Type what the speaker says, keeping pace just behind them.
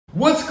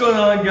What's going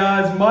on,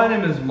 guys? My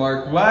name is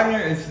Mark Wagner,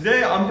 and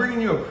today I'm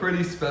bringing you a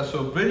pretty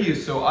special video.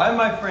 So I have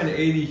my friend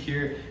Adi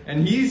here,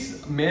 and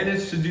he's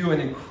managed to do an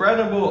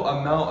incredible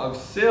amount of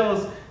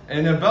sales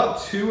in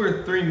about 2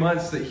 or 3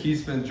 months that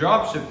he's been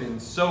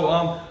dropshipping. So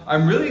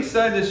I'm really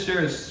excited to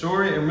share his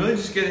story and really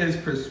just get his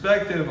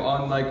perspective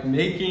on like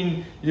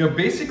making,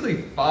 basically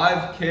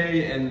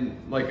 5K in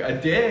like a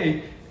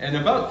day in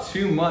about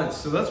 2 months.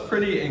 So that's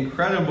pretty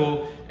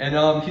incredible.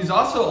 And he's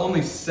also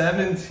only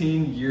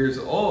 17 years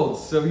old,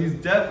 so he's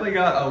definitely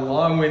got a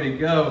long way to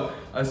go,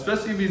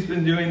 especially if he's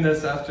been doing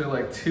this after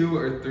like 2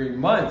 or 3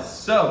 months.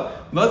 So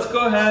let's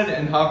go ahead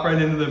and hop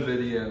right into the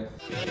video.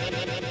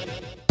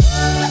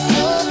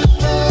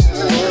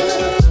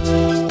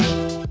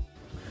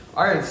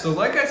 Alright, so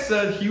like I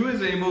said, he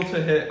was able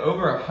to hit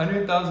over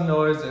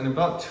 $100,000 in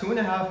about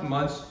 2.5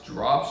 months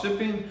drop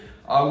shipping,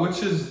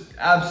 which is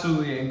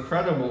absolutely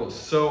incredible.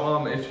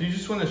 So if you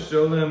just want to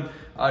show them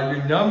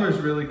your numbers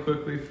really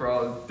quickly for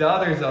all the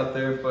doubters out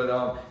there,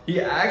 but he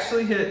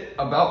actually hit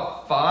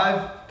about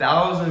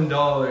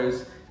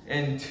 $5,000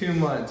 in 2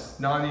 months,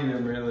 not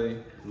even really.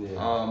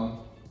 Yeah.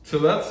 So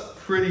that's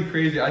pretty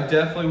crazy. I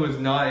definitely was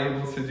not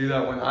able to do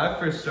that when I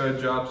first started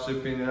drop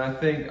shipping, and I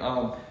think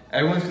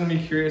everyone's gonna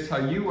be curious how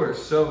you were.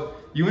 So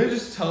you wanna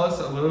just tell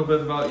us a little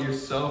bit about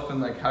yourself and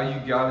like how you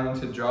got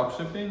into drop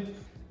shipping?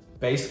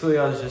 Basically,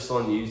 I was just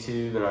on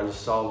YouTube and I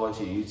just saw a bunch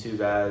of YouTube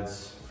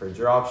ads for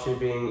drop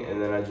shipping,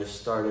 and then I just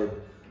started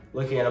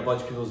looking at a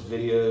bunch of people's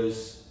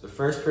videos. The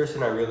first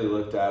person I really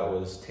looked at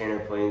was Tanner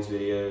Plain's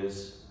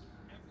videos.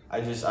 I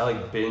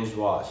like binge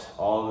watched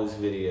all of his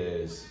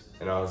videos,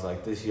 and I was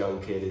like, this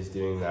young kid is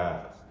doing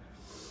that.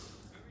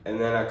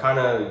 And then I kind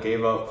of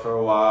gave up for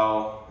a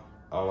while.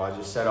 I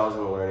just said I was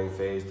in the learning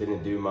phase,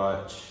 didn't do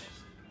much.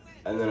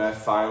 And then I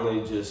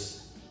finally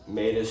just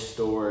made a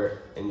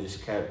store and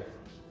just kept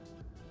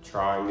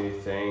trying new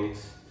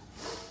things.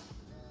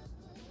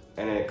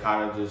 And it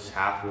kind of just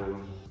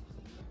happened.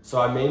 So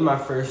I made my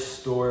first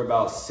store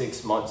about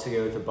 6 months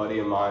ago with a buddy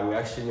of mine. We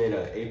actually made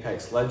an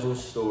Apex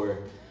Legends store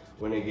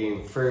when the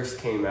game first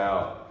came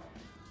out,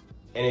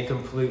 and it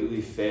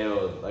completely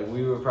failed. Like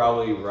we were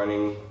probably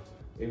running,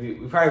 we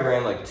probably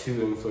ran like 2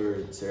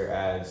 influencer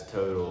ads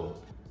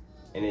total,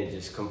 and it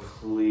just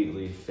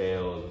completely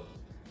failed.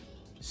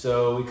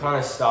 So we kind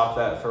of stopped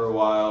that for a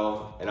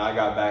while, and I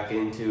got back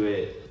into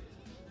it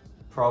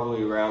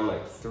probably around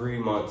like 3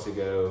 months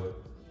ago.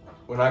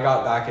 When I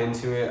got back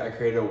into it, I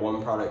created a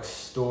 1-product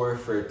store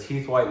for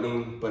teeth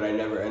whitening, but I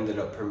never ended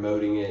up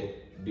promoting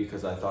it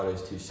because I thought it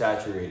was too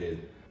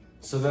saturated.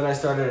 So then I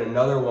started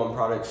another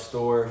 1-product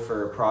store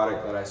for a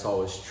product that I saw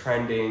was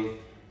trending,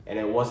 and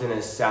it wasn't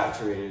as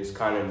saturated, it was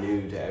kind of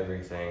new to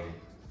everything.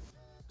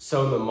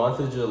 So in the month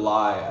of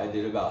July, I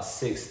did about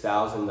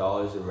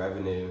 $6,000 in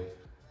revenue,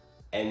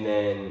 and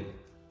then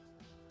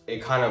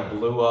it kind of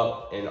blew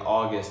up in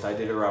August. I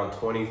did around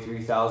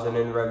 $23,000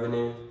 in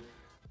revenue.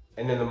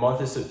 And in the month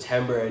of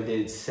September, I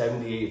did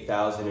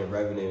 $78,000 in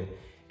revenue.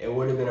 It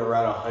would have been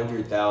around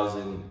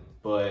 $100,000,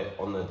 but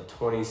on the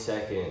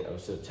 22nd of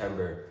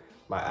September,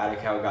 my ad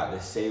account got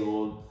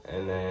disabled,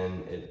 and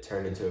then it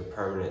turned into a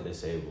permanent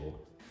disable.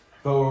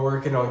 But we're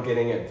working on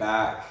getting it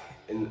back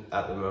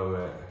at the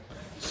moment.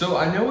 So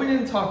I know we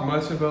didn't talk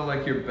much about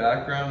like your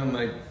background and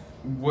like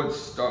what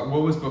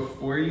was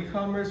before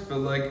e-commerce, but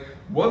like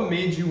what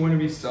made you want to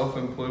be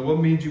self-employed? What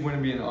made you want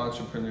to be an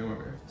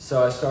entrepreneur?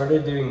 So I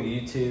started doing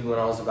YouTube when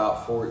I was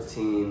about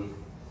 14,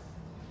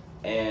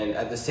 and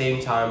at the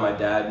same time my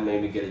dad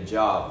made me get a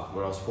job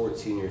when I was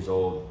 14 years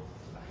old.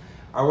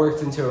 I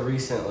worked until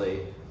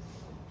recently,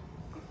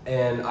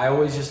 and I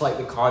always just liked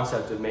the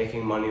concept of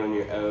making money on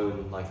your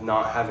own, like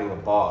not having a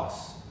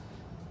boss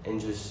and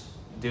just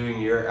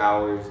doing your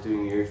hours,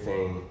 doing your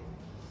thing.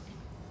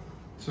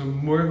 So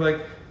more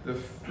like the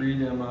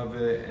freedom of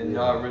it and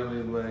not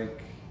really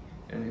like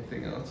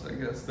anything else, I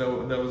guess. That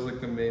was like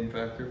the main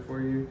factor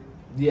for you?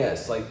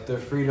 Yes, like the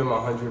freedom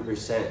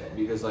 100%,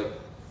 because like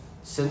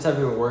since I've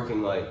been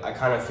working, like I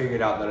kind of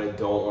figured out that I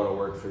don't want to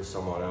work for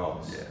someone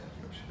else. Yeah,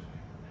 for sure.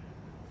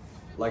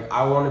 Like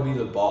I want to be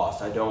the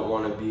boss. I don't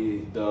want to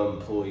be the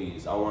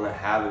employees. I want to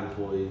have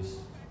employees.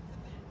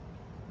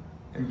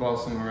 And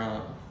boss them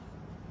around.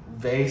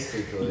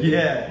 Basically.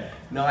 Yeah,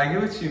 no, I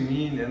get what you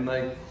mean, and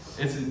like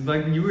it's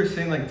like you were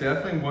saying, like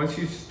definitely once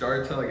you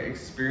start to like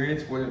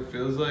experience what it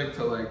feels like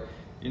to like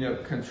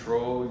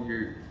control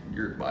your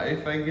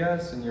life, I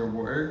guess, and your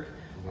work,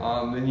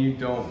 then you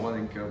don't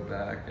want to go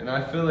back. And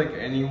I feel like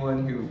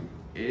anyone who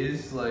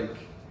is like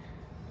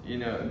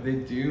they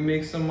do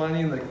make some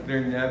money, like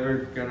they're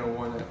never gonna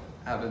want to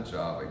have a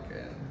job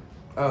again.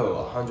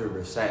 Oh,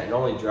 100%. It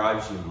only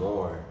drives you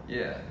more.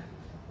 Yeah.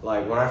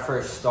 Like when I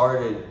first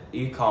started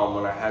e-com,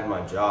 when I had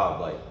my job,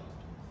 like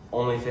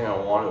only thing I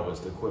wanted was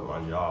to quit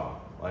my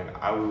job. Like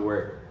I would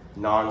work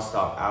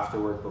non-stop after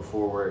work,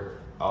 before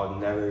work. I would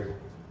never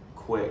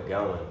quit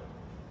going.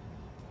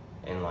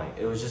 And like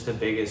it was just the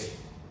biggest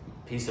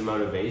piece of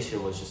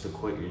motivation was just to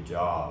quit your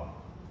job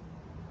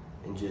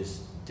and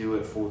just do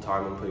it full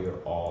time and put your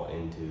all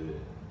into it.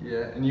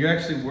 Yeah, and you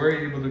actually were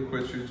able to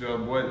quit your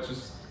job, what,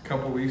 just a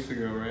couple weeks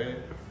ago, right?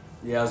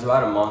 Yeah, it was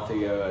about a month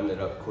ago. I ended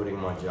up quitting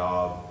my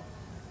job,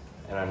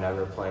 and I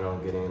never plan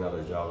on getting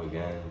another job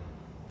again.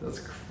 That's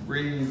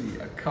crazy.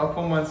 A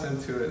couple months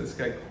into it, this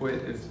guy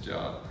quit his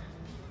job.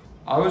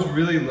 I was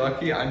really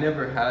lucky. I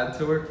never had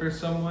to work for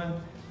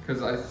someone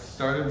because I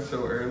started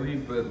so early,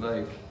 but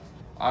like,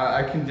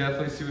 I can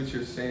definitely see what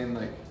you're saying.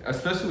 Like,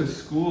 especially with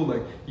school,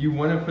 like you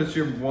want to put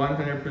your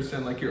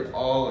 100%, like you're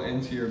all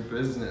into your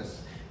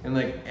business, and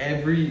like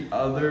every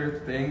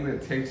other thing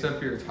that takes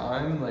up your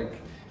time, like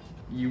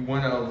you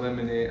want to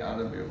eliminate out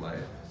of your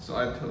life. So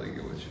I totally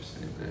get what you're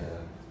saying there. Yeah.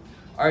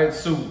 All right,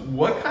 so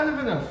what kind of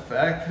an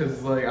effect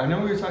has, like, I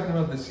know we were talking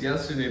about this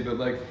yesterday, but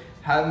like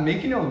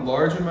making a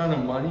large amount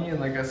of money in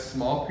like a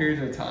small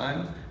period of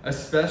time,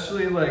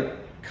 especially like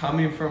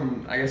coming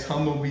from, I guess,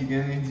 humble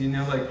beginnings, you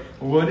know, like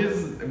what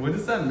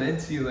does that mean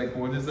to you? Like,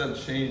 what does that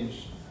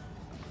change?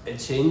 It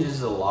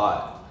changes a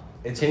lot.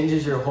 It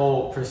changes your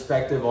whole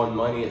perspective on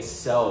money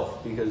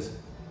itself, because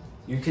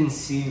you can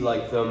see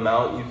like the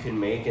amount you can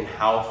make and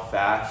how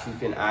fast you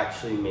can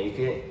actually make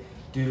it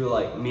due to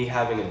like me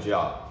having a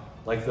job.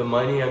 Like the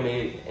money I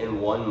made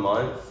in 1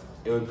 month,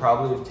 it would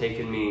probably have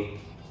taken me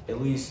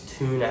at least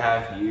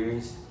 2.5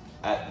 years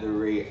at the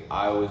rate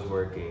I was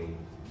working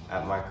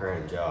at my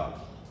current job.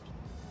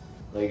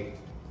 Like,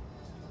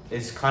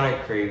 it's kind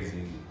of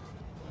crazy.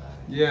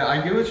 Yeah,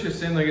 I get what you're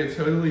saying. Like, it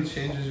totally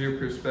changes your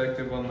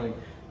perspective on like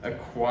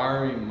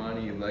acquiring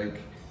money.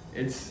 Like,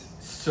 it's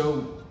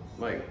so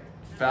like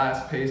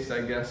fast paced,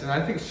 I guess. And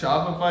I think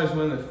Shopify is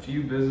one of the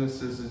few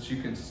businesses that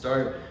you can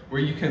start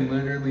where you can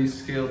literally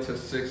scale to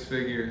 6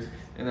 figures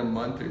in a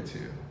month or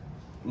two.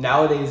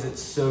 Nowadays,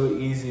 it's so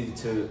easy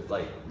to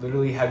like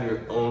literally have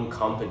your own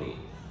company.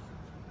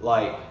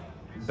 Like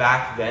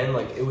back then,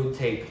 like it would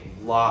take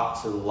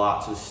lots and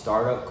lots of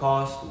startup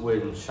costs.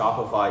 When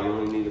Shopify, you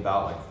only need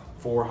about like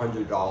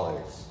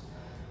 $400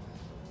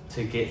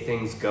 to get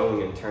things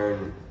going and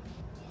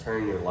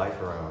turn your life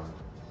around.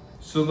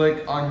 So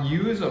like on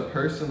you as a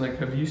person, like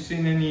have you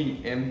seen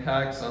any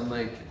impacts on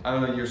like, I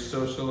don't know, your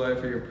social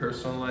life or your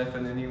personal life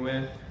in any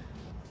way?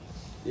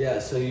 Yeah,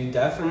 so you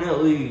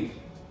definitely,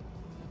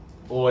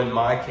 well in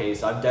my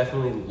case, I've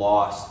definitely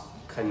lost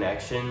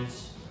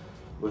connections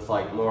with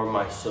like more of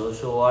my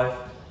social life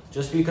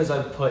just because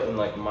I've put in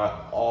like my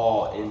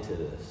all into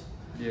this.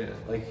 Yeah.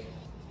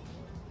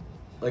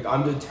 Like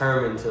I'm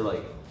determined to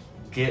like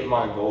get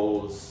my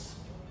goals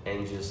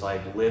and just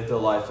like live the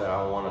life that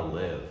I want to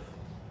live.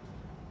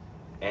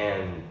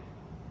 And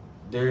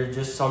there are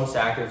just some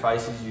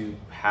sacrifices you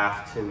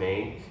have to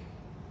make.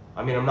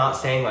 I mean, I'm not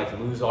saying like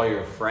lose all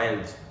your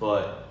friends,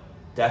 but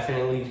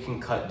definitely you can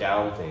cut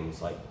down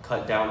things, like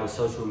cut down the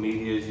social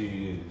medias you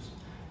use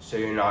so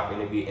you're not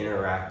going to be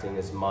interacting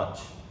as much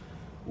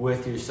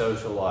with your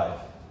social life.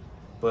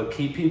 But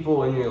keep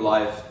people in your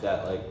life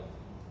that like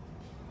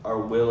are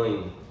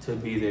willing to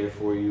be there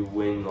for you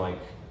when like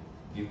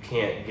you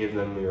can't give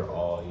them your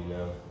all, you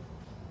know?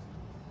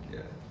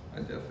 Yeah, I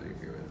definitely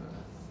agree with that.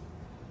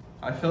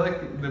 I feel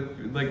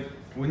like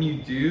when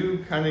you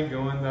do kind of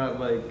go in that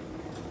like,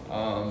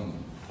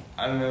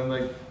 I don't know,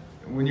 like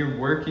when you're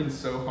working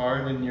so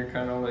hard and you're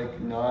kind of like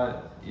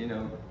not, you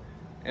know,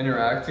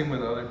 interacting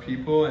with other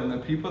people, and the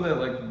people that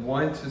like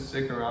want to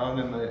stick around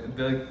and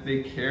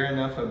they care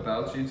enough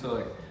about you to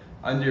like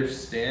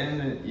understand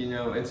that, you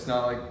know, it's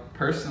not like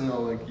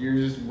personal, like you're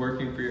just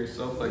working for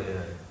yourself, like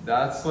Yeah.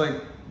 That's like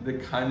the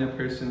kind of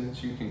person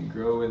that you can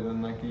grow with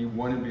and like you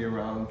want to be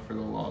around for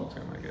the long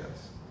term, I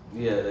guess.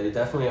 Yeah, they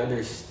definitely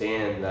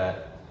understand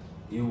that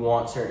you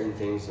want certain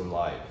things in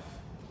life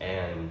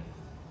and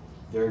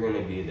they're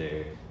gonna be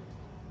there.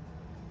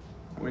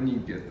 When you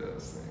get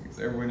those things,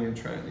 or when you're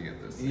trying to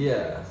get those things.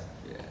 Yeah.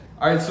 Yeah.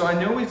 All right, so I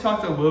know we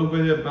talked a little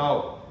bit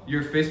about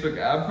your Facebook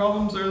ad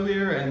problems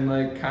earlier and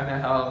like kind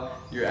of how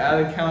your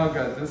ad account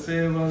got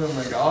disabled and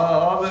like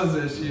all those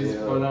issues.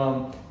 Yeah.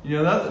 But you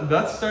know,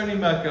 that's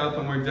starting back up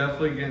and we're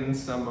definitely getting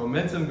some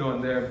momentum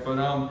going there. But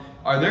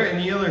are there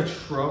any other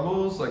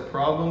troubles, like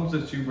problems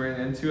that you ran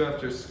into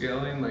after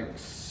scaling like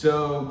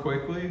so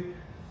quickly?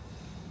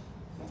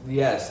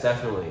 Yes,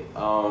 definitely.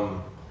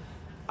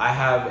 I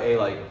have a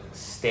like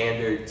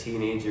standard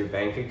teenager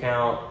bank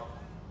account,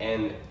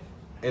 and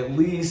at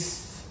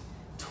least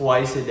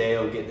twice a day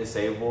it'll get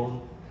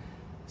disabled.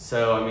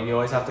 So I mean, you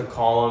always have to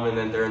call them, and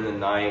then during the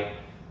night,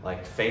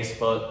 like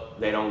Facebook,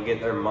 they don't get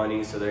their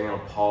money, so they're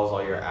gonna pause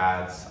all your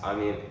ads. I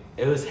mean,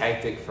 it was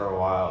hectic for a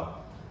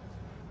while.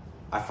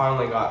 I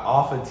finally got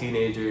off a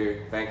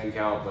teenager bank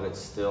account, but it's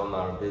still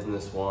not a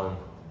business one.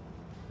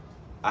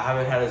 I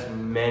haven't had as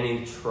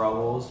many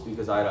troubles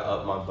because I had to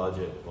up my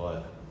budget,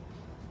 but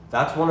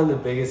that's one of the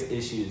biggest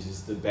issues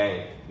is the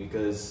bank,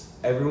 because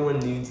everyone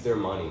needs their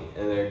money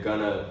and they're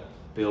gonna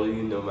bill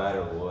you no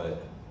matter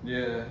what.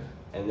 Yeah.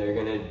 And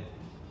they're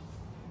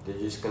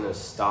just gonna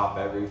stop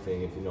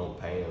everything if you don't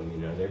pay them, you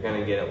know, they're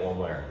gonna get it one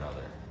way or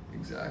another.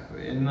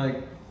 Exactly. And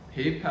like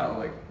PayPal,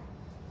 like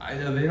I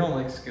know they don't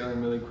like scaling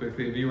really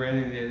quickly. Have you ran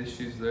into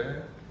issues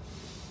there?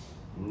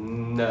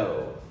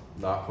 No,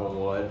 knock on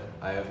wood.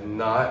 I have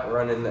not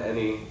run into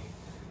any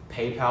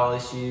PayPal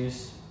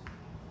issues,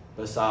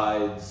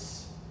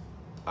 besides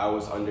I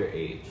was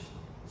underage,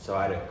 so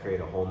I had to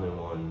create a whole new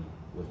one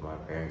with my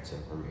parents'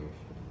 information.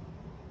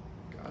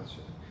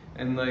 Gotcha.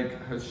 And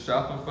like, has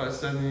Shopify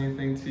sent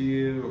anything to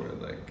you, or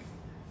like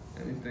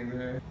anything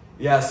there?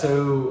 Yeah,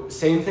 so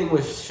same thing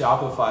with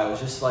Shopify. It was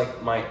just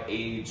like my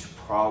age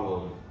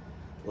problem.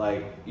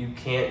 Like, you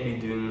can't be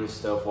doing this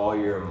stuff while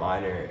you're a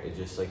minor. It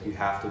just like, you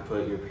have to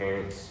put your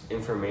parents'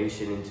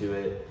 information into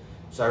it.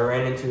 So I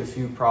ran into a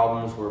few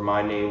problems where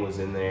my name was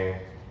in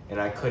there and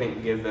I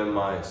couldn't give them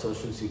my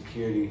social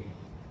security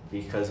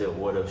because it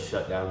would have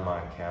shut down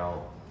my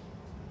account.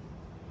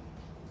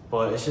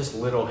 But it's just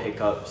little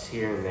hiccups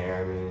here and there.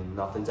 I mean,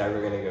 nothing's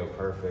ever gonna go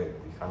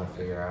perfect. You kind of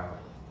figure out.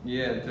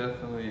 Yeah,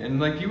 definitely. And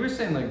like you were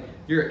saying, like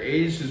your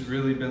age has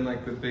really been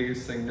like the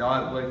biggest thing,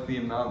 not like the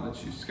amount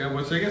that you scale,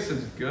 which I guess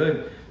is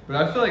good. But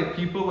I feel like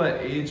people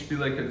let age be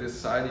like a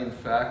deciding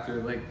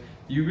factor. Like,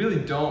 you really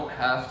don't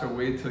have to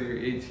wait till you're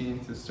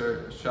 18 to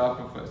start a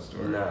Shopify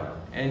store. No.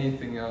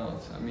 Anything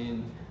else. I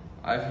mean,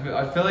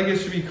 I feel like it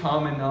should be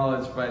common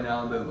knowledge by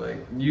now that like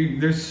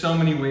there's so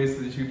many ways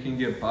that you can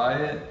get by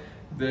it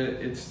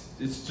that it's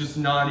just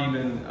not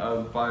even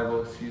a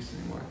viable excuse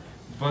anymore.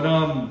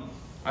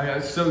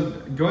 But so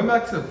going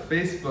back to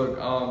Facebook,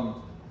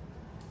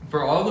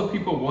 for all the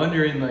people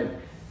wondering like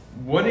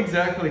what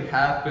exactly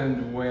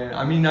happened when,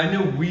 I mean, I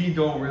know we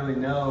don't really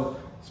know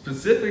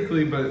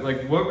specifically, but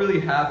like what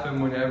really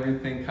happened when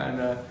everything kind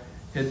of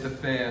hit the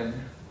fan?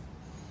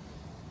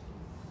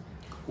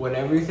 When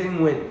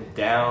everything went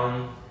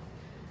down,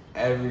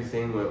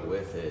 everything went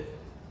with it,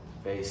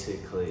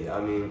 basically. I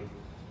mean,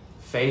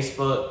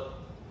 Facebook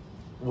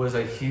was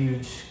a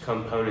huge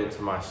component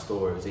to my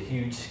store. It was a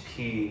huge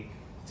key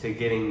to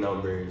getting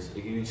numbers, a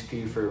huge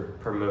key for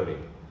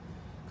promoting.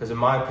 Because in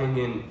my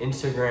opinion,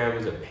 Instagram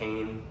is a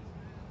pain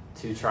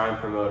to try and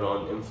promote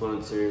on.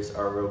 Influencers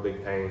are a real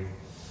big pain.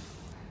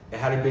 It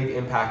had a big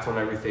impact on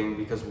everything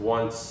because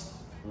once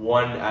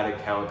one ad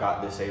account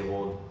got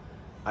disabled,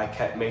 I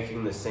kept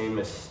making the same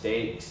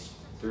mistakes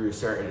through a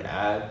certain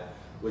ad,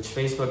 which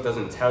Facebook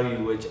doesn't tell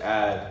you which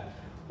ad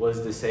was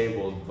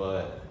disabled,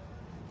 but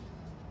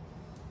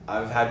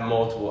I've had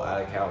multiple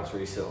ad accounts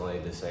recently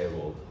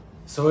disabled.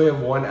 So we have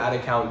one ad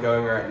account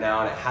going right now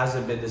and it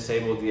hasn't been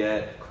disabled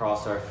yet.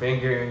 Cross our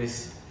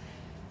fingers,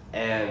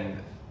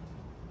 and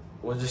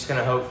we're just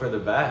gonna hope for the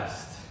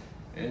best.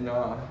 And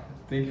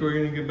think we're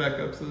gonna get back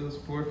up to those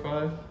 4 or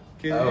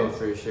 5K? Oh,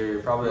 for sure.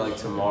 Probably like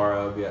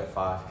tomorrow I'll be at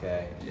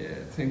 5K. Yeah,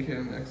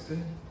 10K next day?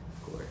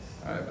 Of course.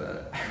 I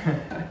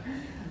bet.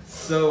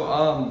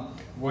 So,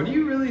 what do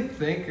you really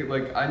think,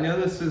 like, I know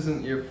this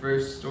isn't your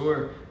first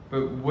store,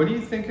 but what do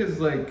you think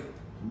has, like,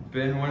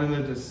 been one of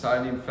the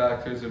deciding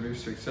factors of your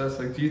success?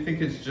 Like, do you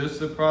think it's just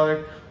the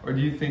product, or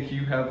do you think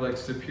you have, like,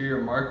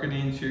 superior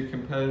marketing to your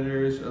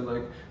competitors, or,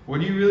 like,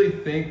 what do you really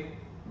think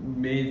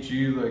made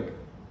you, like,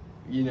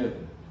 you know,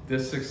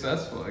 this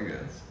successful, I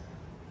guess?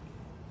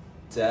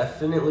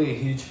 Definitely a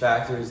huge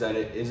factor is that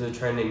it is a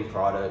trending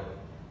product.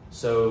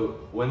 So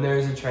when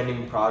there's a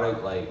trending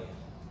product, like,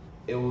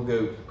 it will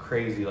go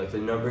crazy. Like, the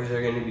numbers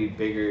are going to be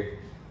bigger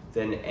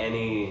than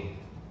any,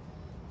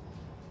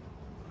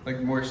 like,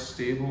 more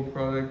stable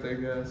product, I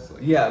guess.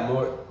 Like, yeah,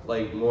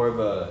 more of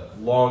a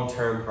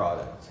long-term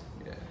product.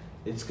 Yeah.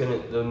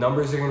 The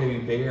numbers are gonna be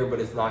bigger, but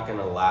it's not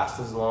gonna last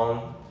as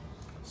long.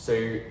 So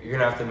you're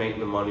gonna have to make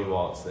the money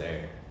while it's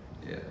there.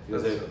 Yeah,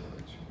 because that's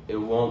it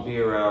won't be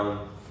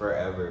around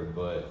forever,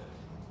 but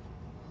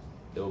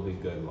it'll be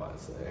good while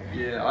it's there.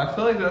 Yeah, I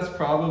feel like that's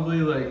probably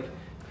like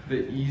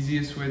the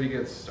easiest way to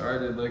get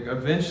started. Like,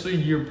 eventually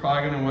you're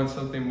probably gonna want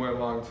something more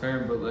long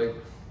term, but like,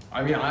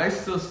 I mean, I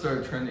still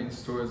start trending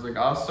stores. Like,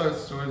 I'll start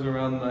stores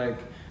around like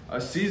a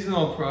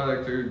seasonal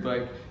product, or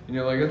like, you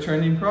know, like a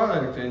trending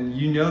product, and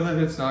you know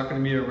that it's not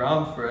going to be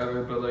around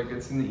forever, but like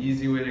it's an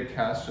easy way to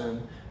cash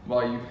in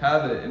while you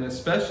have it. And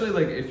especially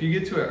like if you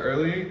get to it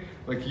early,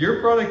 like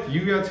your product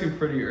you got to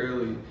pretty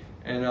early,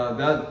 and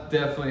that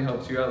definitely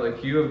helps you out.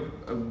 Like, you have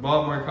a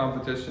lot more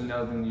competition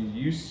now than you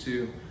used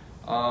to,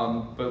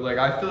 but like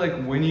I feel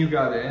like when you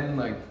got in,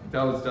 like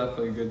that was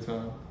definitely a good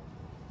time.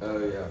 Oh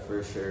yeah,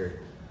 for sure.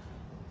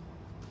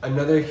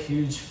 Another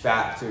huge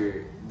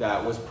factor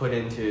that was put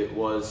into it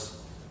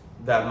was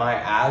that my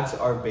ads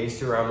are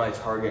based around my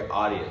target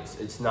audience.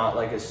 It's not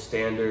like a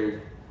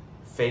standard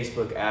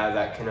Facebook ad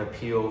that can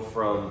appeal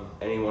from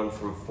anyone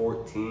from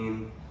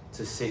 14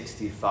 to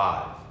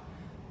 65.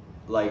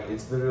 Like,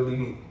 it's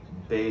literally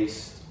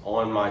based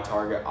on my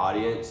target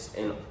audience,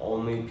 and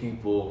only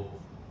people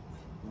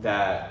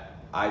that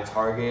I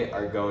target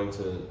are going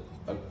to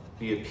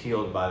be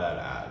appealed by that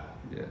ad.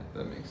 Yeah,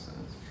 that makes sense.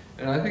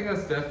 And I think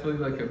that's definitely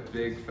like a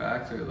big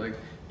factor. Like,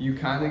 you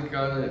kind of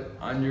gotta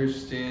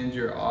understand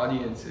your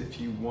audience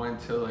if you want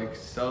to like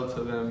sell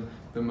to them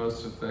the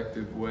most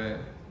effective way.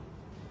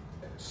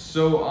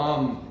 So,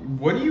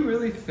 what do you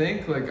really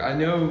think? Like, I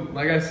know,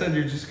 like I said,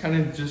 you're just kind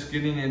of just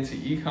getting into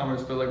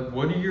e-commerce, but like,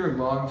 what are your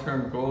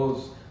long-term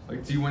goals?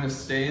 Like, do you want to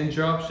stay in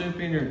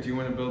dropshipping, or do you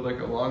want to build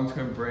like a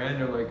long-term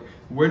brand, or like,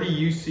 where do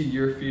you see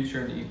your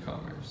future in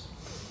e-commerce?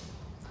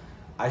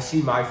 I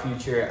see my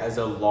future as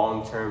a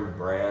long-term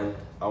brand.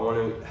 I want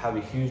to have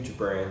a huge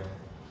brand.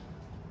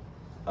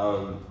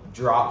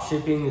 Drop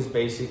shipping is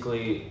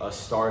basically a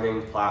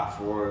starting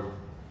platform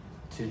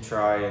to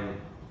try and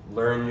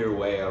learn your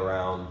way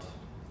around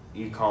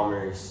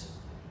e-commerce,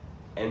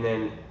 and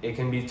then it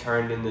can be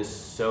turned into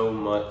so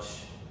much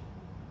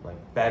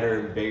like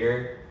better and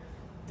bigger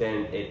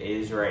than it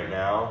is right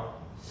now.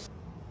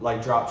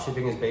 Like drop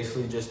shipping is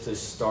basically just to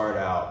start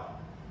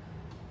out,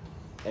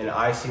 and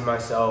I see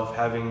myself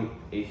having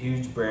a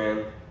huge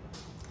brand.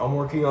 I'm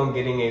working on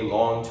getting a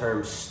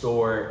long-term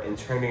store and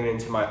turning it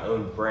into my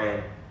own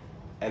brand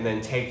and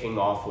then taking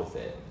off with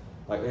it.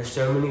 Like there's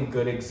so many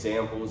good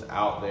examples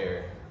out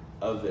there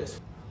of this.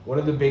 One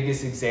of the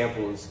biggest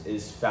examples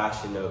is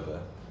Fashion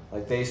Nova.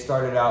 Like they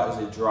started out as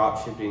a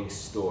drop shipping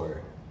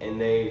store,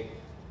 and they're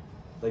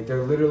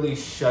literally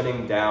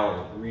shutting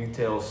down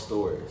retail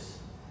stores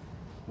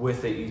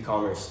with the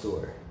e-commerce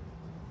store.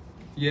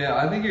 Yeah,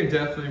 I think you're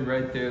definitely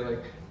right there.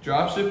 Like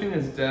drop shipping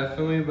is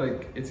definitely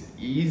like, it's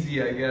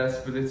easy, I guess,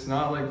 but it's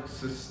not like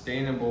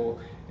sustainable.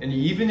 And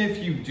even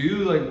if you do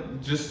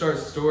like just start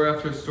store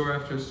after store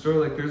after store,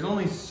 like there's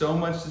only so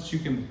much that you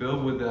can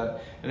build with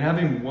that. And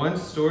having one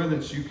store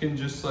that you can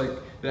just like,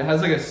 that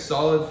has like a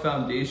solid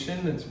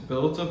foundation that's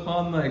built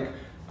upon like,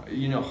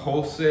 you know,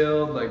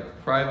 wholesale,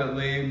 like private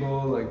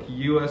label, like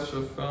US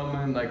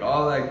fulfillment, like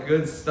all that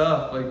good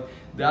stuff, like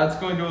that's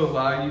going to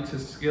allow you to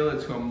scale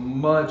it to a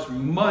much,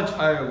 much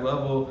higher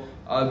level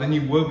than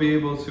you would be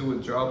able to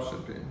with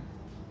dropshipping.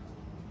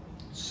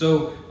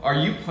 So are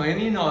you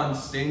planning on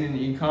staying in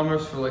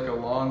e-commerce for like a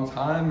long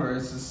time, or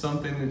is this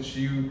something that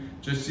you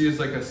just see as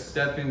like a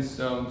stepping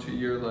stone to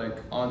your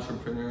like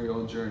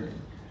entrepreneurial journey?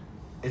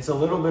 It's a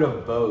little bit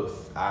of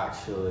both,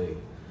 actually.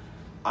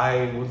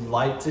 I would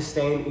like to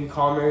stay in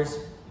e-commerce,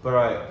 but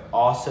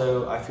I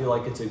feel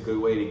like it's a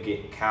good way to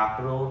get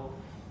capital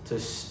to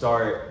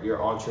start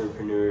your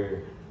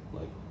entrepreneur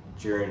like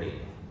journey.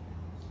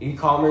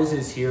 E-commerce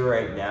is here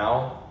right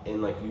now,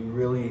 and like you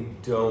really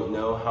don't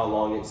know how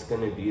long it's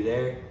gonna be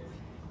there.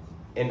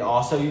 And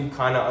also you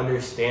kind of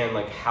understand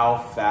like how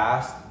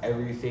fast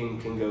everything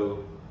can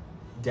go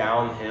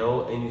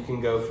downhill, and you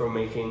can go from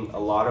making a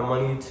lot of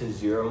money to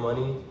zero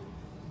money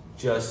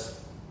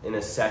just in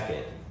a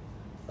second.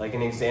 Like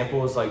an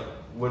example is like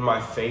when my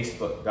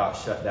Facebook got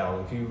shut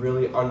down. Like you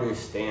really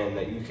understand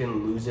that you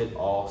can lose it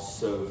all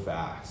so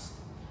fast.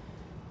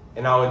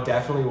 And I would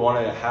definitely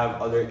want to have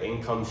other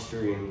income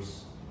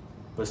streams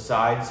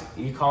besides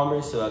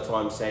e-commerce, so that's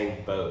why I'm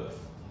saying both.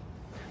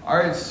 All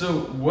right, so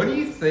what do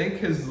you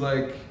think is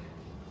like,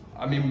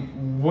 I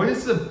mean, what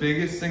is the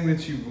biggest thing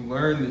that you've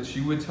learned that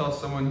you would tell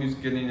someone who's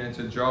getting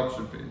into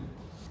dropshipping?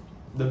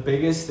 The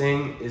biggest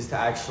thing is to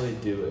actually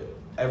do it.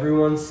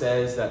 Everyone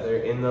says that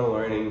they're in the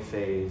learning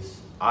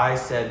phase. I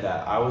said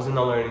that. I was in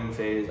the learning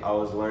phase, I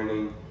was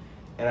learning,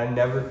 and I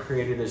never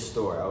created a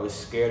store. I was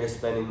scared of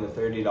spending the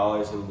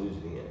 $30 and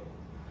losing it.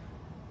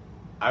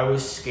 I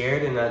was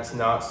scared, and that's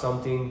not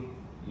something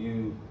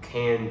you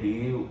can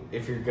be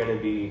if you're gonna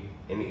be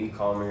in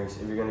e-commerce,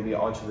 if you're gonna be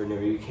an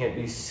entrepreneur. You can't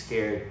be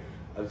scared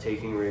of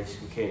taking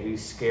risks. You can't be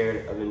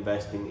scared of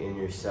investing in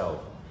yourself,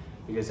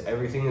 because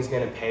everything is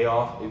gonna pay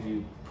off if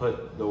you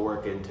put the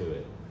work into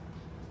it.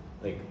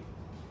 Like,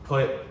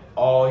 put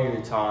all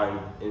your time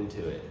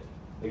into it.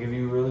 Like, if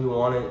you really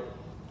want it,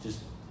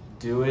 just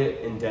do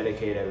it and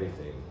dedicate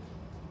everything.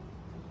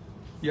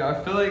 Yeah,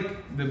 I feel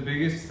like the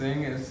biggest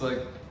thing is like,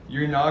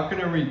 you're not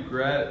gonna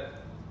regret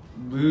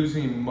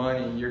losing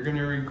money. You're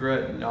gonna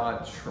regret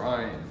not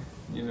trying,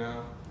 you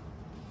know?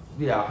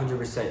 Yeah,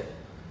 100%.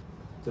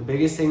 The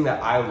biggest thing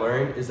that I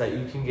learned is that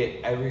you can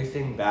get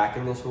everything back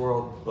in this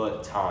world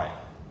but time.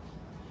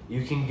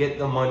 You can get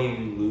the money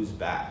you lose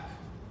back,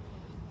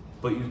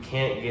 but you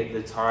can't get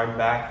the time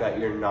back that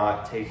you're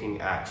not taking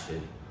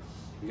action,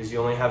 because you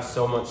only have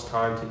so much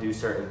time to do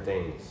certain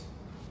things.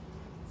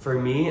 For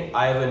me,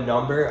 I have a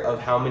number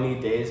of how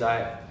many days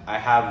I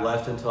have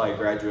left until I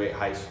graduate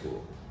high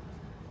school.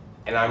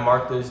 And I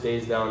mark those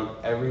days down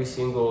every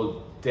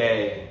single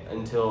day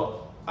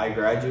until I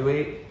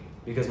graduate,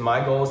 because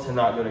my goal is to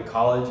not go to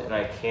college, and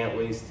I can't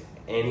waste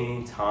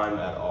any time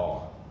at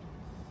all.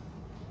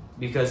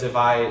 Because if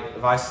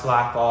I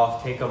slack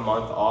off, take a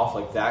month off,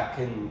 like that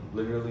can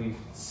literally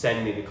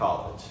send me to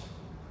college.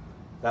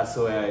 That's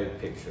the way I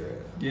picture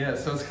it. Yeah,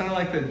 so it's kind of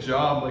like the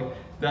job, like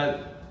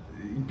that,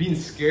 being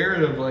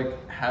scared of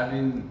like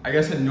having, I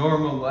guess, a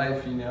normal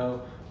life, you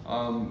know?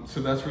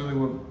 So that's really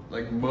what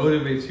like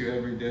motivates you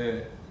every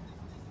day.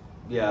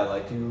 Yeah,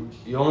 like you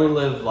only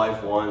live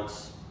life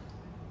once,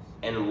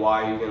 and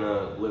why are you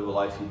gonna live a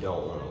life you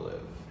don't want to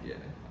live? Yeah,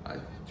 I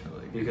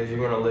totally agree. Because you're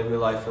gonna live your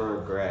life in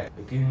regret.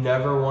 Like, you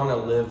never want to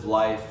live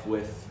life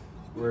with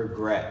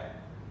regret.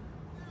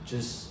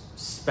 Just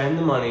spend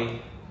the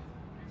money,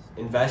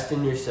 invest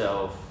in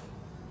yourself,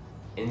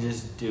 and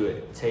just do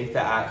it. Take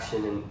the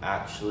action and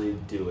actually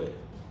do it.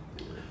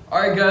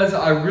 Alright guys,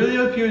 I really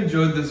hope you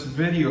enjoyed this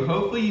video.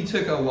 Hopefully you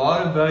took a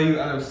lot of value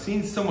out of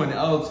seeing someone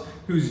else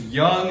who's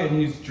young and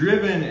who's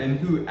driven and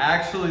who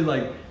actually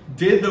like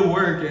did the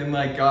work and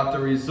like got the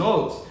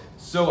results.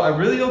 So I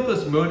really hope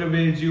this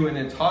motivated you and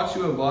it taught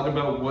you a lot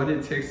about what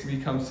it takes to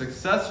become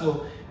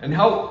successful and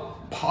how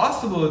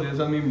possible it is.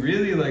 I mean,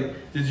 really,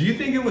 like, did you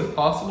think it was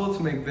possible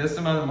to make this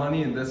amount of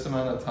money in this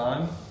amount of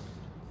time?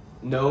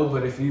 No,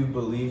 but if you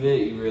believe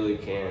it, you really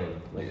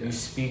can. Like, Yeah. you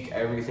speak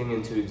everything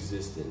into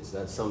existence.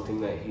 That's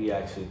something that he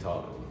actually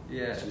taught me.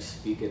 Yeah. Just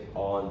speak it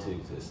all into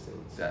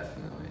existence.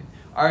 Definitely.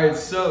 All right,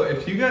 so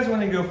if you guys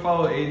want to go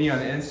follow 80 on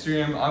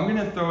Instagram, I'm going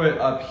to throw it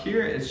up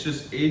here. It's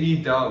just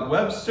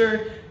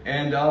 80.webster,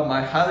 and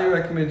I highly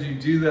recommend you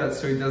do that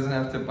so he doesn't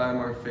have to buy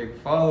more fake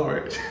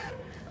followers.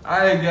 All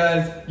right,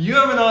 guys, you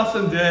have an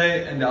awesome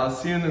day, and I'll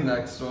see you in the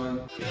next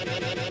one.